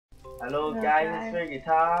Hello guys, it's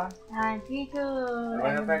Favoredguitar. And Peter.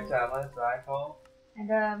 Welcome back to our cycle. And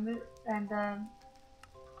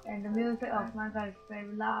the music of my guys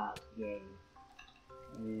very loud. Yay.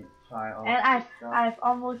 We try all. And I've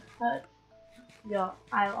almost hurt your.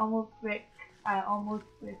 I almost break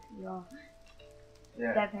your.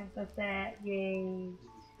 Yeah. 7%. Yay.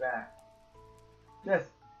 It's back. Yes,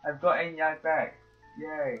 I've got AI back.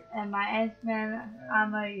 Yay. And my Ant-Man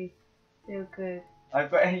armor is still good. I've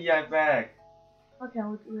got AI back. What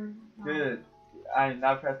can we do? Good. I'm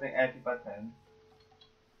now pressing any button.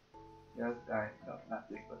 Yes, no, not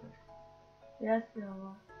this button. Yes,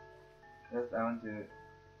 no. Yes, I want to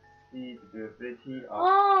see the durability of.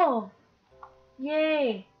 Oh!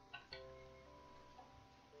 Yay!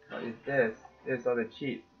 What is this? This is all the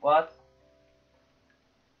cheat. What?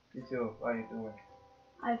 Pichu, what are you doing?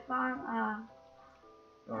 I found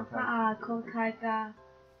cool tiger.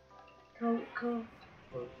 Cool.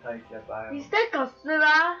 Is that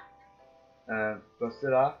Godzilla?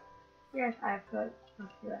 Godzilla? Yes, I've heard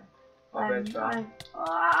Godzilla.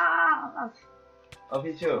 Oh,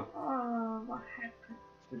 Pichu. Oh, what happened?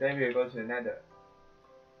 Today we will go to the Nether.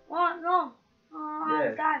 What? No. Oh,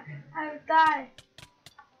 Yes. I'll die.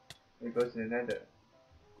 We go to the Nether.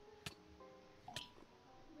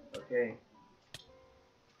 Okay.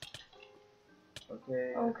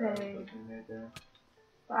 Okay. Okay. Go to the Nether.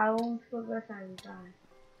 But I won't progress, I will die.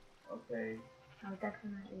 Okay. I'll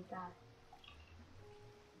definitely die.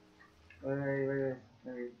 Wait.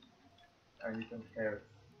 Maybe I need some carrots.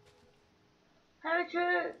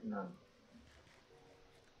 Parachute? No.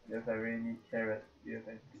 Yes, I really need carrots because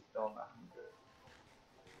I need to storm my hunger.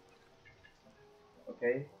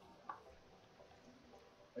 Okay.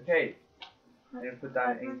 Okay. Then put down I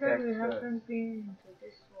insect we first. haven't been into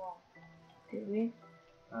this one. Did we?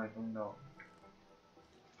 I don't know.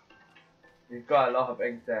 We've got a lot of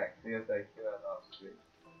insects because I killed a lot of squids.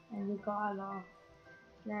 And we got a lot of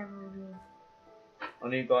level.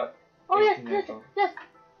 Only got. Oh yes.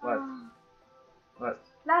 What? What?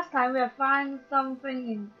 Last time we found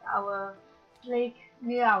something in our lake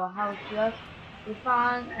near our house. Yes, we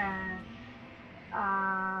found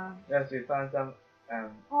Yes, we found some.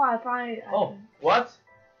 Oh, I found it. Oh, what?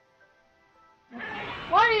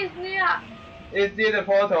 What is near? It's near the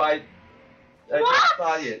portal. I What? just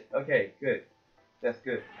saw it. Okay, good. That's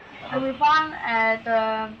good. And we found It's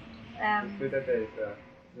good that there is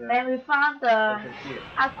then we found the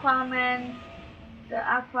Aquaman.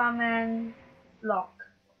 Aquaman block.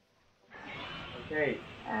 Okay.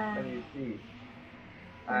 Let me see.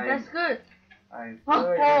 That's good.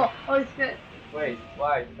 Oh, It's good. wait,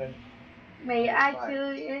 why? May I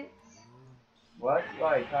kill it? What?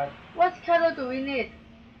 Why? Can't. What color do we need?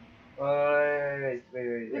 Wait.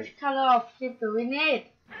 Which color of ship do we need?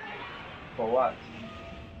 For what?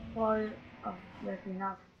 For that's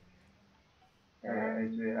enough.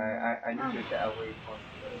 Actually, I need to get away from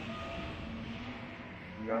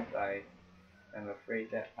because I am afraid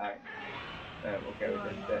that okay, we'll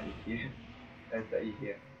just set it here. Let's set it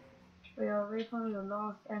here. We are away from your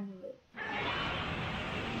lost anyway.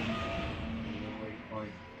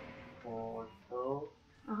 Waypoint portal.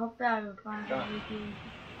 I hope that I will find everything.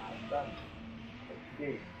 I'm done.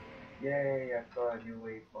 Okay. Yay, I got a new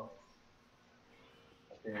waypoint.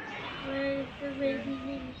 Where is the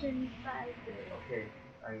radiation spider? Okay,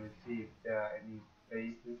 I will see if there are any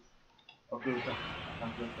places. Oh, closer.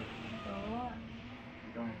 Come closer. Oh.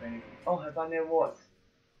 We don't have anything. Oh, I found their wards.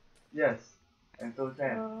 Yes, and so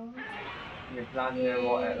sad. We plant their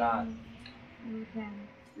ward at last. You can.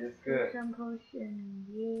 It's good. Some potion.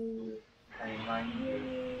 Yay. I mind you.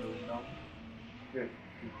 Good.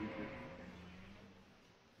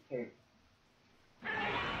 Okay.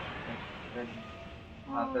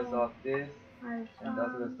 After solve this, and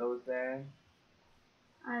that's the soul sand.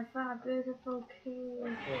 I found a beautiful cave.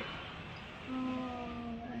 Okay.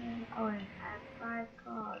 And I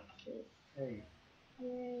got this. Hey.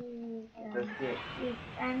 Yay. That's good. It's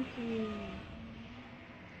empty.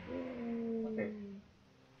 Yay. Okay.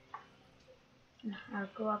 I'll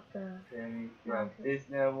go up the. Then we grab this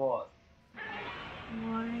nether ward.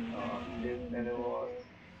 This nether ward.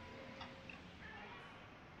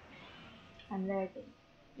 I'm lagging.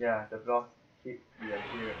 Yeah, the blocks keep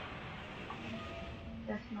reappearing.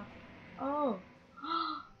 That's not. Oh.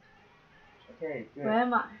 Okay, good. Where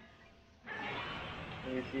am I?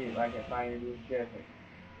 Let me see if I can find any skeletons.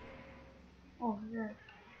 Oh, yes.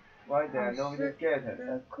 Why there are no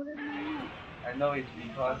skeletons? I know it's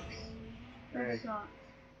because.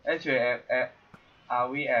 Actually, are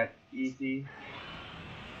we at easy?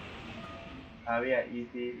 Are we at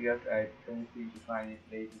easy? Because I don't seem to find any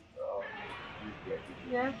places at all. Just get it.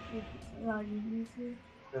 Yes, you easy.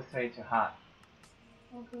 Just change to hard.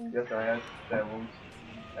 Okay. Just so as there won't.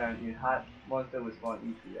 And in hard, monster will spawn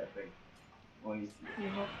easy, I think. More easy. You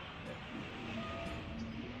hope. Yes, easy.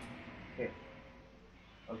 Okay.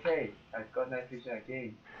 Okay, I got night vision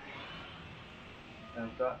again.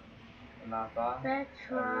 I've got lava.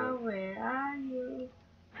 Petra, where are you?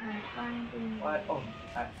 I'm finding you. What? Oh,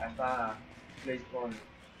 I found a place spawn.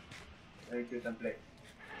 Let me kill some place.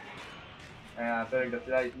 And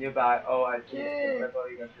Favoredguitar is nearby. Oh, I see it. Good.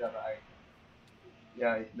 Favoredguitar, but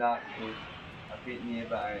yeah, it's not. It's a bit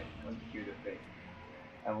nearby. I want to kill the place.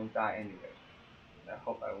 I won't die anyway. I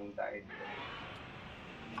hope I won't die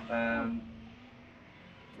anyway.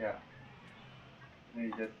 Yeah. Maybe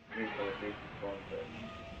just wait for the place to spawn first.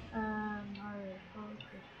 I will go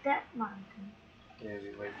to that mountain. Yeah, we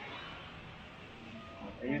wait.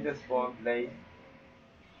 And you just spawn place.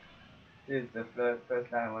 This is the first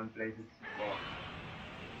time one place is spawn.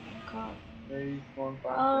 Of course. Please spawn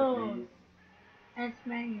faster, Oh. please.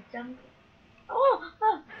 X-Man is jumping. Oh!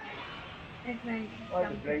 Oh! X-Man is Why the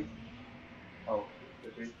jumping. place? Oh, the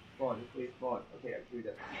place spawn, the place spawn. Okay, I killed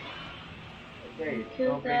them. Okay, Kill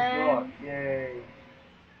no place them. spawn. Yay!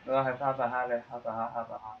 No, I have half a heart left, half a heart.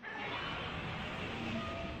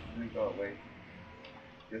 Let me go away.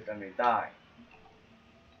 Because I may die.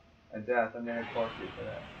 And there are some other courses for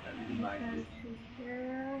that. I really mind this.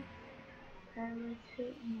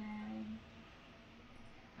 Parachute man.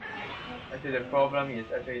 Actually, the problem is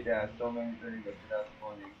actually there are so many Godzilla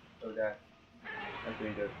spawning, so that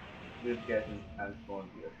actually the this getting can spawn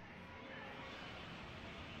here.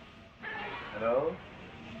 Hello?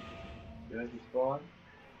 You want to spawn?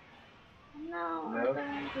 No, No? I don't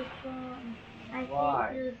want to spawn. I Why?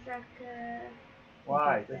 hate you, sucker.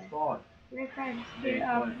 Why? Just spawn. Yes, I'm Yeah, scared of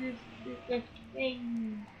spawn. this stupid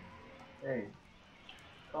thing. Hey,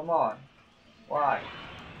 come on. Why?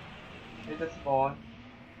 You just spawn.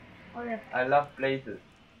 Oh, yeah. I love blazes.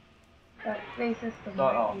 But places to Sort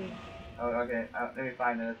mark of. you. Oh, okay, let me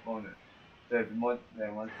find another spawner. There's more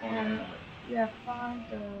than one spawner And anyway. you have found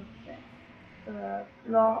the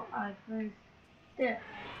block I placed there.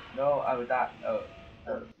 No, I will die. Oh,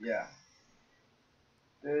 yeah.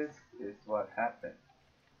 This is what happens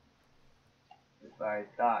if I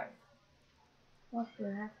die. What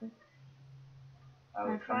will happen? I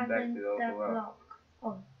will I'm come back to finding the that overworld. block.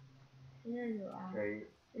 Oh, here you are. Okay.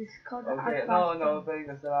 It's called the Okay, aqua no, stone.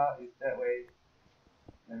 Godzilla is that way.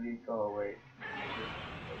 Let me go away.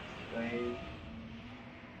 This way.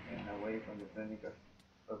 And away from the burning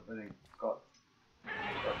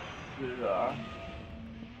Godzilla.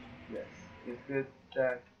 Yes. It's good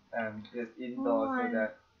that it's indoors so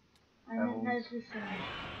that I need night vision.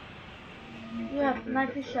 meet You the have burning night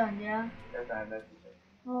Godzilla. vision, yeah? Yes, I have night vision.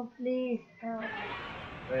 Oh, please help.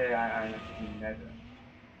 Wait, I'm in nether.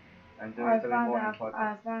 I'm doing I something found more the important. I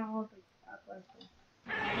found all the aqua stone.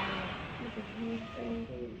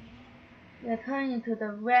 Okay. They're turning into the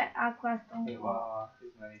red aqua stone Okay, wow,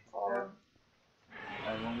 this money is or I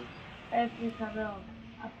won't. every color of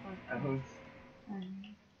aqua I stone. won't. And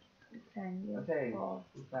you can use Okay, for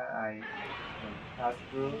this time I can pass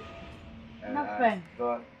through. And nothing. I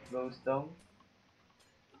got glowstone.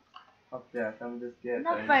 Up there, some just get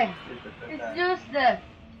Nothing. It's the first It's time. useless.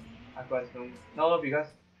 I got some. No, because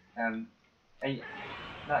um, and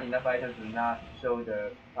not enough items to not show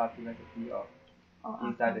the party recipe of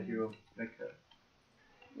inside the hero maker.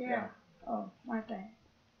 Yeah. Oh, my bad.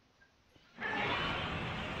 Okay.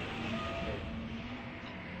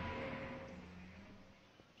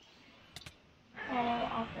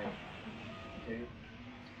 Oh, Okay.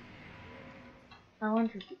 I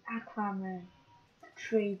want to be Aquaman,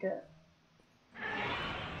 trader.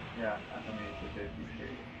 Yeah, I mean it's a safety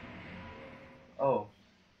trade. Oh.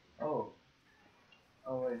 Oh.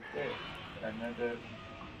 Oh, wait, there's another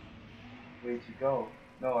way to go.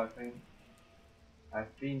 No, I think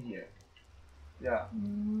I've been here. Yeah.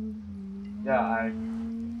 Yeah,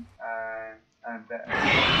 I'm back. Oh,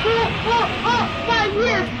 my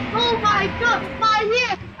ears! Oh my god, my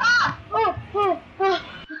ears! Ah! Oh.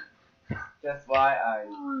 That's why I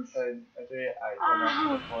turn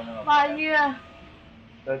off the corner of my the ear!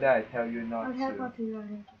 so that I tell you not I'll to. help to you.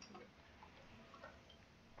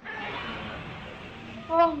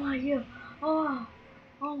 Oh my ear! Oh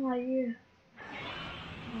my ear!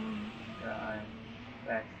 Yeah, I'm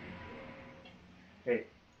back. Okay,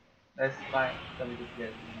 let's find some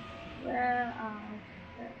biscuits. Where are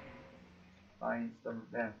they? Find some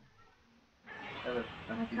of them. There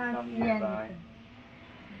I must be can't some see nearby. anything.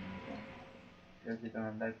 Because you don't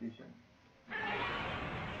have night vision.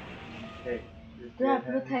 Okay, Do you have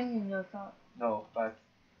blue tank in your sword? No, but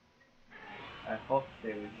I hope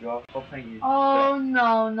they will drop. Hoping is Oh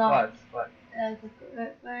no, no. What? What? There's a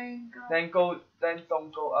good thing. Then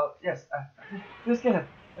don't go out. Yes, just get it.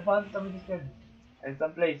 I found something to get it. And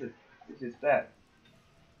some places. This is bad.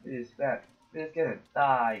 This is bad. Just get it.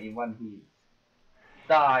 Die in one hit.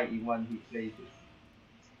 Die in one hit, places.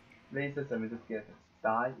 Places, and we just get it.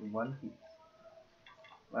 Die in one hit.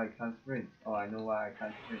 Why I can't sprint. Oh, I know why I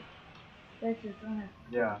can't sprint. Places don't have.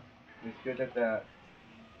 Yeah, it's good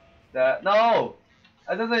that no!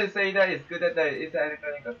 I just want to say that it's good that there is an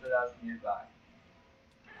burning Godzilla nearby.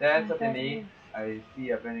 Then suddenly, I see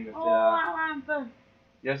a burning Oh, Godzilla. I'm first.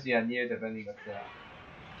 Yes, you are near the burning Godzilla.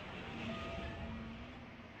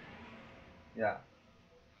 Yeah.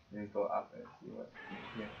 Let me go up and see what's in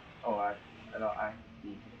here. Oh, I see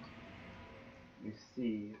here. You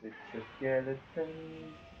see, it's the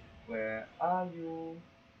skeletons. Where are you?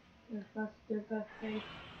 The first stupid face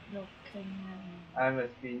looking at me. I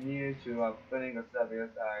must be near to a burning Godzilla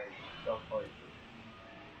because I saw poison.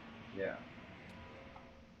 Yeah.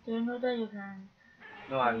 Do you know that you can?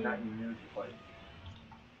 No, I'm not immune to poison.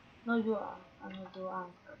 No, you are. I know you are.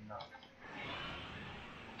 I'm not.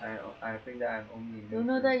 I think that I'm only immune Do you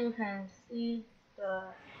know to that you can see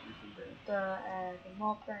the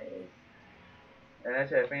mob that is? And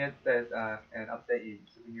actually, I think that there's an update in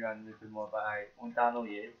Superhero Unlimited Mode, but I won't download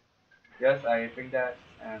it. Yes, I think that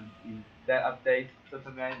in that update,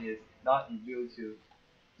 Superman is not immune to.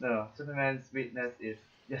 No, Superman's weakness is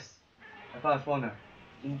yes. I found a spawner,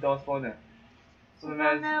 indoor spawner.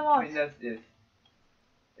 Superman's weakness is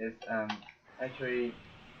actually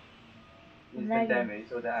instant damage,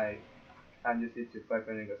 so that I can't use it to fight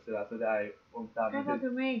Godzilla, so that I won't die. Teleport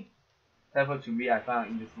to me. Teleport to me, I found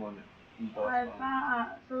in this spawner, indoor I spawner. found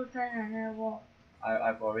a Sultan and a wall.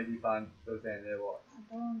 I've already found those and there was.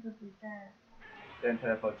 I don't want to be there. Then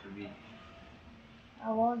teleport to me.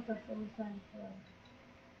 I want the Sultan first.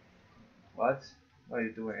 What? What are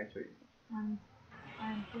you doing actually? I'm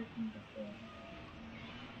taking the first.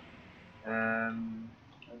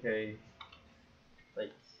 Okay.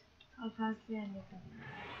 Wait. I can't see anything.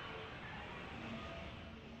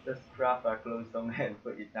 Just craft a glowstone and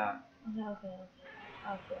put it down. Okay.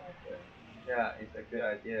 Yeah, it's a good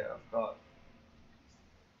idea, of course.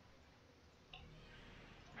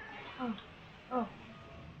 Oh.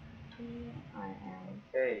 Here I am.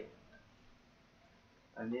 Okay.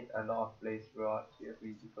 I need a lot of blaze rod here for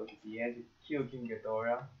you to go to the end to kill King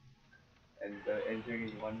Ghidorah and the engine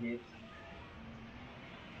in one hit.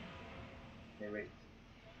 Okay, wait.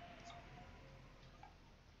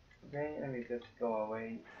 Okay, let me just go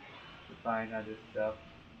away to find other stuff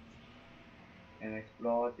and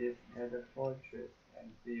explore this nether fortress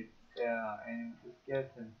and see if there are any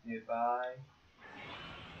skeletons nearby.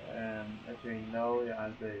 Actually no, the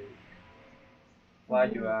answer is why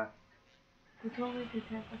you are. You told me to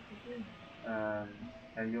take what to do.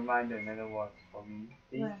 Can you mind the nether warts for me,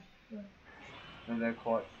 please? Where? Nether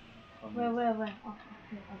quartz for me. Where? Oh,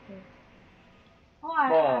 okay.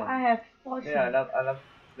 Oh, I have fortune. Yeah, I love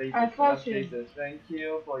places. I have fortune. Thank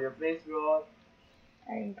you for your blaze rod.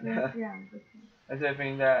 I just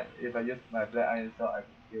think that if I use my black iron sword, I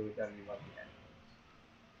could kill them in one hit.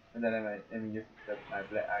 And then let me use my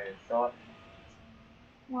black iron sword.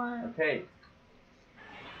 What? Okay.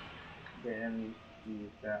 Okay, let me see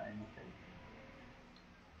if there are anything.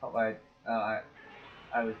 Hope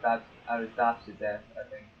I will starve to death, I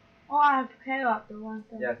think. Oh, I have carrot, the one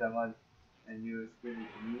thing. Yes, I want. And you give it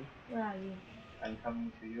to me. Where are you? I'm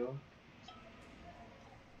coming to you.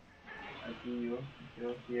 I see you.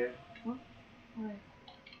 You're here. Huh? Where?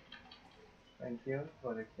 Thank you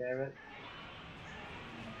for the carrot.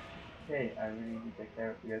 Okay, I really need the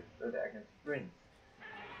carrot here so that I can sprint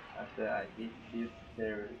after I eat this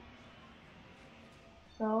carrot.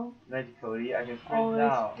 So? Magically, I can sprint always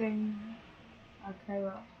now. String a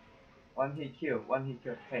carrot. One hit kill.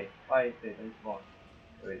 Hey, why they don't spawn?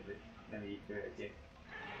 Wait, let me do it again.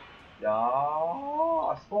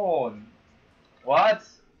 Yeah, spawn. What?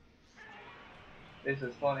 This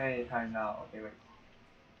will spawn anytime now. Okay, wait.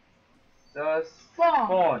 Just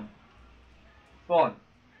spawn.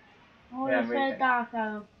 Oh, Yeah, you said dark,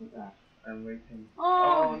 I will put up. I'm waiting.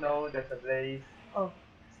 Oh no, there's a blaze. Oh,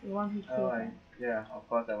 you want to kill them? Yeah, of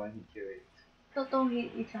course I want to kill it. So don't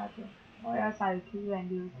hit each other. Or else I will kill you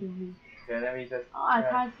and you will kill me. Okay, let me just. Oh, I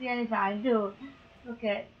can't see anything. I do. Look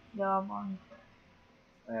at your monster.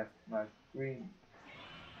 I have my screen.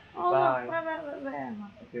 Oh, Bye. where am I?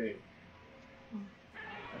 Okay.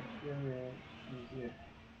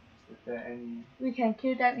 Is there any? We can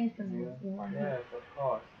kill them instantly in one hit. Yes, of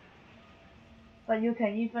course. But you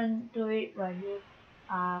can even do it when you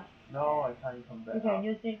are. No, I can't come back. You can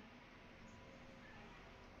use it.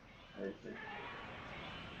 Wait, wait.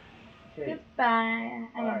 Okay. Goodbye.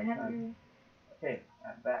 I Alright, can help you. Okay,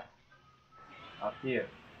 I'm back. Up here.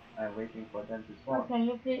 I'm waiting for them to Oh, spawn. can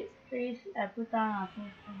you please put down our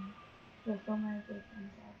phone? There's so many things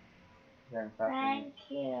inside. Yeah, in fact, Thank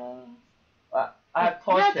you. I have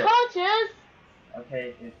You have torches. torches?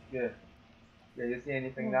 Okay, it's good. Do you see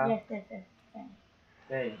anything Oh, now? yes, yes, yes. Thanks.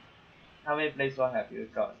 Okay. How many blaze rod have you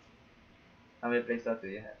got? How many blaze rod do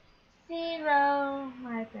you have? 0.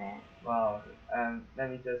 My bad. Wow. Let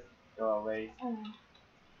me just go away. Oh.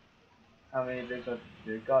 How many blaze rod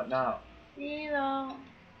do you got now? 0.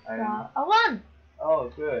 I'm, So, 1. oh,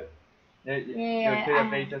 good. You Yeah, kill the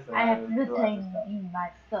blazes and I I have will do other looting stuff. in my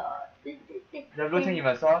sword. You have looting in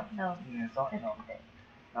my sword? No. In your sword? No.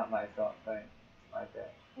 Not my sword, sorry. My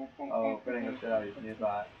bad. Oh, feeling Godzilla is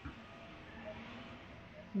nearby.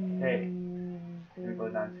 Okay. We go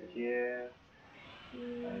down to here.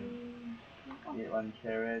 And eat 1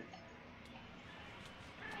 carrot.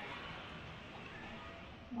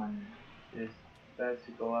 It's best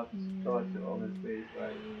to go up towards the open space,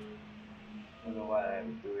 right? I don't know why I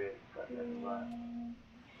would do it, but that's why.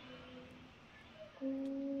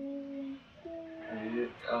 And you did,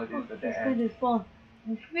 oh, this is the It's end. going to spawn.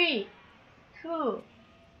 In 3, 2,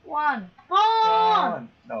 1. Come Spawn! on!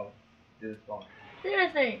 No, this is spawn.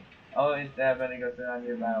 Seriously? Oh, is there any Godzilla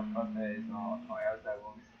nearby? Of course there is not, or else I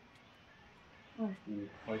won't be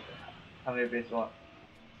poisoned. How many base what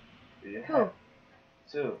do you 2. have?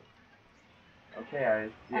 2. Okay, I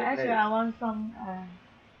see a Actually, blaze. I want some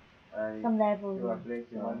level. You are blaze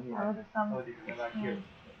in one I here. want some Oh, this is not here.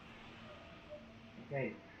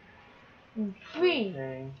 Okay. in 3,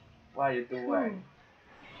 Okay. What are you 2, doing?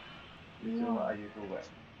 You two, 1. what are you doing?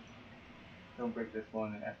 Don't break this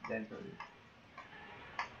one accidentally.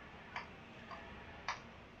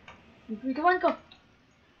 In 3, 2, 1, go!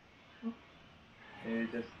 Can you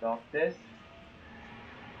just stop this?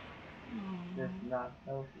 Oh. Just not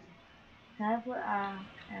healthy. Can I put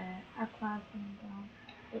a class thing down?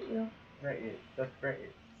 With you? Break it. Just break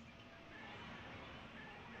it.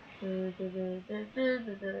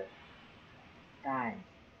 Die.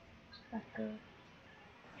 That's good.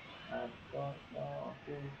 I've got no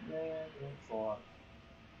level for.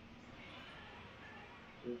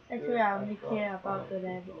 Actually, I only care about the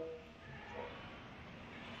level.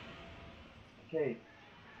 Okay.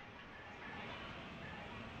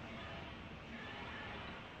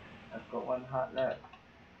 I've got 1 heart left.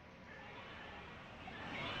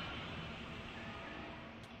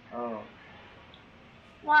 Oh.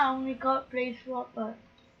 Well, I only got blaze rod, but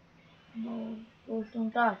no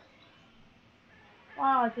glowstone dust.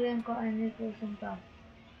 Wow, I didn't got any glowstone dust.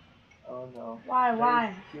 Oh no.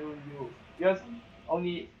 Why? Kill you. Just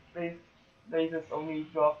only lasers only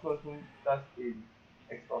drop person dust in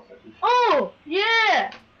Xbox edition. Oh,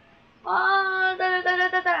 yeah! Oh,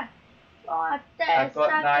 da. Oh, I that's got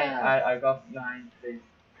 9. sucker. I got 9 base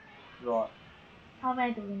rod. How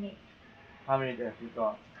many do we need? How many have you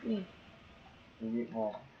got? 3. We need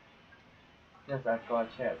more. Yes, I've got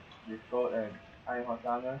a chest with gold and iron horse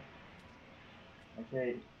armor.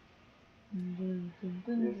 Okay, you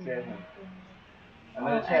scared him.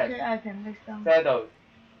 Another chest. Actually, I can make some Saddles.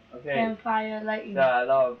 Okay. campfire like There are a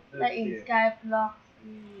lot of loot in here. Skyblock.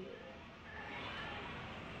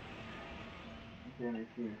 Okay, we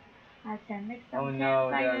see. I can make some Oh campfire. no,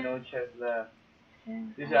 there are no chests left.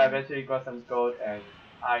 Usually I've actually got some gold and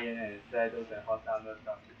iron and saddles and horse armor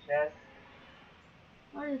from the chest.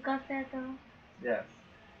 Oh, you got saddle? Yes.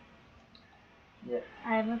 Yes.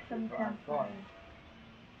 I make some That's what I've got. campfire.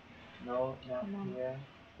 No, not here.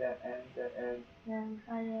 That end.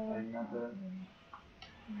 Campfire. Another.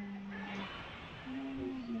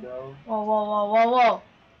 Here she go. Whoa.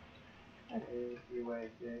 Okay, see where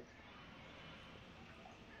it is.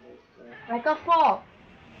 I got 4.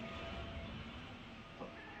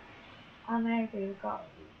 How many do you got?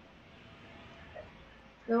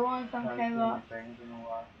 Do you want some Can't see carrot? anything, I don't know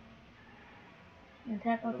why. I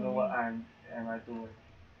I don't know what am I doing.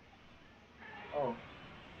 Oh,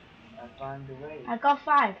 I found the way. I got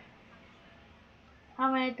 5.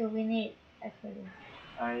 How many do we need actually?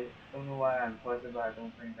 I don't know why I'm poisoned, but I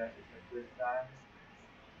don't think that is a good sign.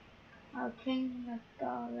 I'll king the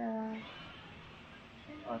dollar.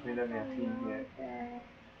 I think that we have team here.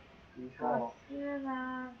 Before.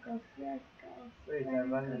 Godzilla. Wait,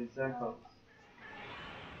 I'm running in circles.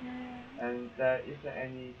 And there isn't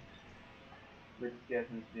any little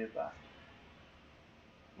skeletons nearby.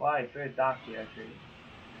 Why? It's very dark here actually.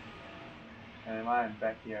 And why I'm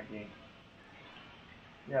back here again?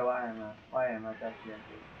 Yeah, why am I back here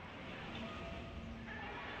again?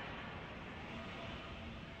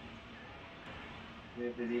 Do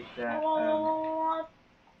you believe that? What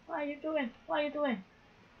are you doing? What are you doing?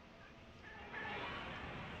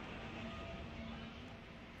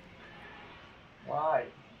 Why?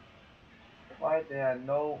 Why there are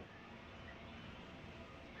no?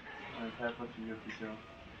 I'm careful to you to do.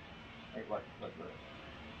 Hey, what? Okay.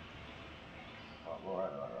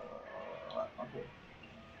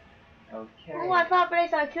 Okay. Oh, I thought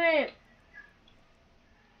Blaze are clip.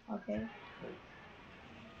 Okay.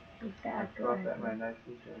 Is I that a dropped good at my idea? nice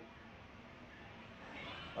t-shirt.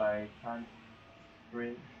 I can't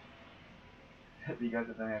sprint because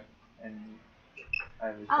I don't have any.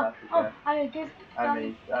 I will start to death. I just I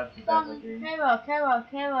may start to death again.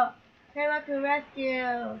 Carrot to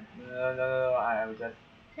rescue. No, I will just.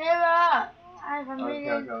 Carrot! I have a Okay.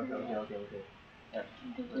 million. Yeah.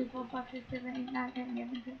 1, 2, 3, 4, 5, 6, 7, 8, 9, 10,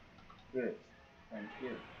 11, 12. Good. Thank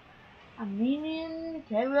you. A million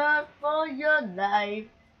carrot for your life.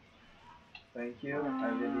 Thank you. I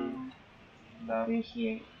really love.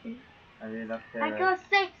 Appreciate it. I really love I carrot. got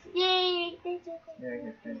 6! Yay! Yeah, I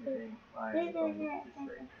can spend the day. Why? I don't look this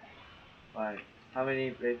way. Why? How many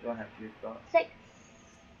baseball have you got? 6.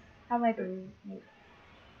 How many do we need?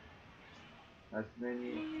 As many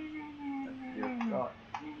as you've got.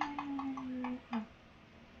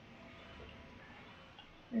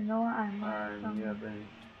 You know what, I might And you have been.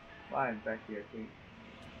 Why I'm back here, King?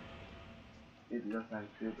 It's because I'm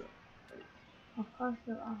stupid. Of course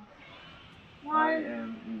you are. I Why?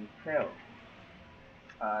 am in hell.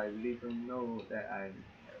 I really don't know that I'm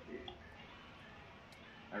happy.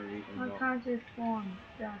 I really don't Why know. can't you spawn?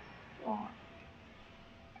 Just spawn.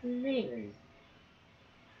 Please. Okay.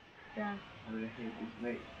 Just. I really hate this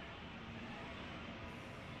mate.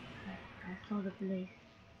 I saw the place.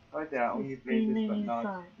 Oh, there are only It's places but spinning not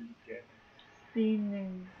inside. really scared.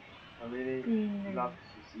 Spinning. I really Spinning. love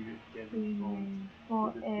to see this game Spinning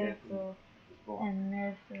forever and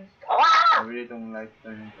never. I really don't like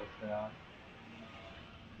playing Godzilla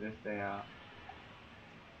because they are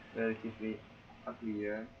relatively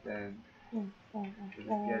uglier than the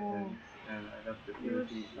skeletons, and I love the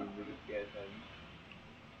beauty in the skeletons.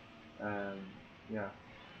 Yeah,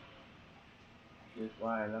 that's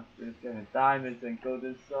why I love the skeleton. Diamonds and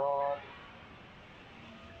golden sword,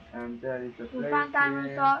 and there is a place found diamond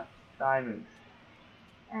here. sword Diamonds.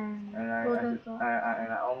 and And golden sword.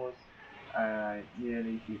 I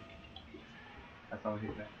nearly hit. I saw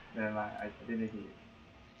hit that. Never mind, I didn't hit it.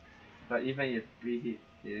 But even if we hit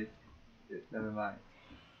it, never mind.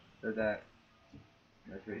 So that's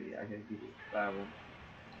really I can hit it, but I won't.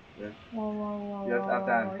 Just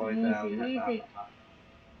after I'm poisoned, I will just Easy.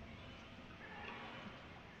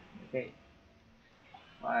 Okay.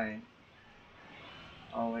 Why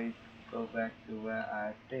always go back to where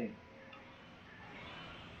I've been?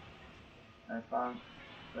 I found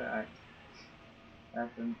where I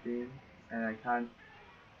haven't been, and I can't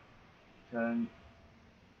turn.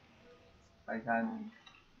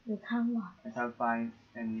 You can't what? I can't find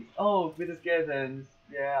any. Oh, with the skeletons.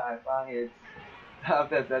 Yeah, I found it.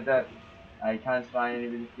 After that, I can't find any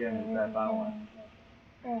with the skeletons. I found one.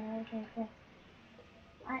 Okay.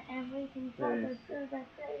 I am waiting for the silver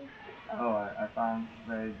face. Oh, I found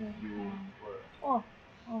where you were.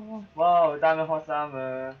 Oh. Wow, diamond hot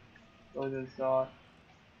summer. Golden sword.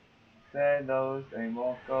 Sandals and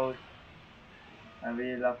more gold. I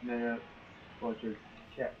really love mirror portrait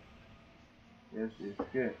check. This is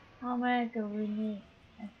good. How many do we need?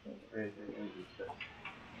 Wait,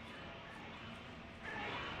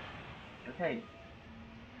 okay.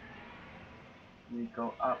 We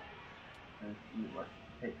go up and see what.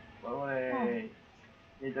 Hey, wait.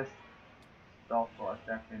 You just stop for a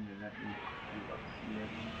second and let me see what's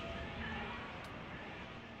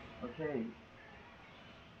here. Okay.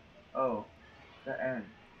 Oh, the end.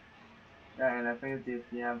 Yeah, and I think this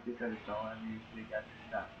episode is all, and we get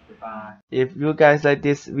that. Goodbye. If you guys like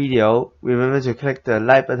this video, remember to click the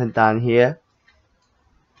like button down here.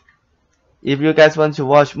 If you guys want to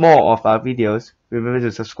watch more of our videos, remember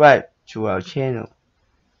to subscribe to our channel.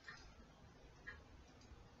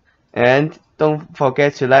 And don't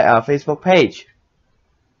forget to like our Facebook page.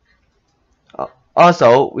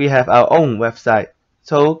 Also, we have our own website,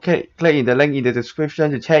 so click in the link in the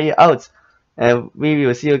description to check it out. And we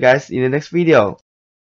will see you guys in the next video.